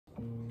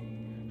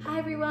Hi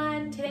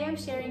everyone, today I'm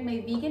sharing my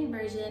vegan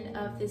version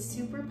of this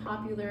super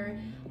popular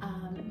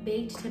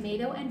baked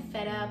tomato and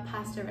feta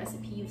pasta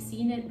recipe. You've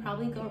seen it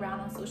probably go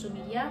around on social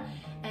media,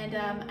 and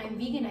I'm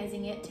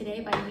veganizing it today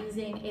by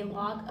using a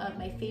log of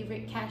my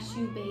favorite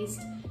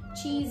cashew-based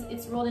cheese.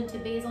 It's rolled into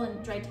basil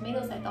and dried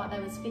tomatoes. I thought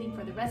that was fitting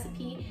for the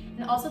recipe.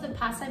 And also the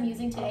pasta I'm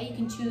using today, you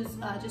can choose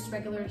just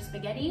regular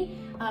spaghetti,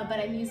 but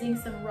I'm using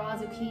some raw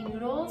zucchini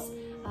noodles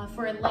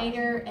for a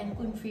lighter and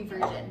gluten-free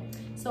version.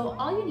 So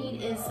all you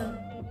need is some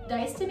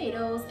diced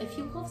tomatoes, a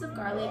few cloves of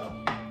garlic,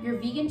 your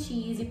vegan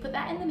cheese. You put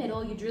that in the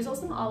middle, you drizzle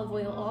some olive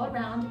oil all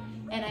around,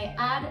 and I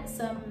add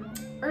some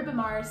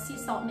Herbamare sea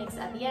salt mix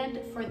at the end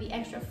for the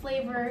extra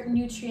flavor,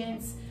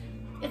 nutrients.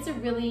 It's a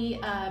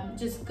really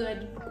just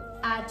good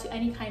add to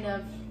any kind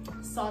of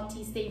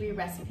salty, savory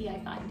recipe I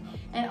find.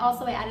 And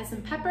also I added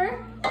some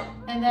pepper,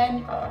 and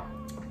then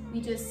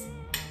we just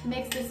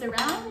mix this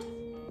around.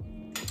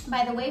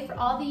 By the way, for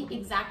all the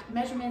exact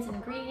measurements and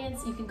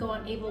ingredients, you can go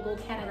on A.Vogel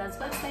Canada's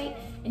website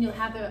and you'll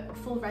have the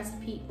full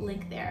recipe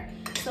link there.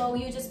 So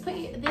you just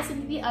put this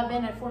into the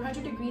oven at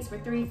 400 degrees for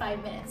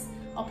 35 minutes.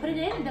 I'll put it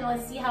in and then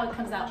let's see how it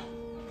comes out.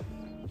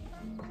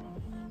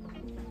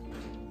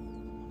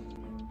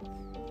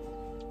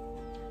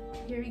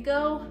 Here we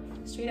go,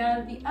 straight out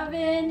of the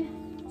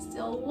oven,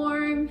 still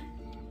warm,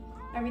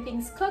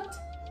 everything's cooked.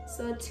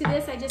 So to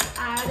this I just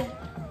add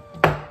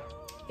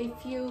a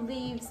few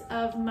leaves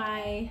of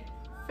my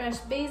fresh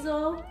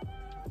basil,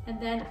 and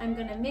then I'm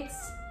gonna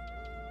mix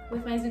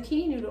with my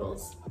zucchini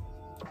noodles.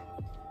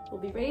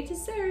 We'll be ready to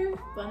serve.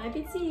 Bon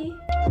appétit!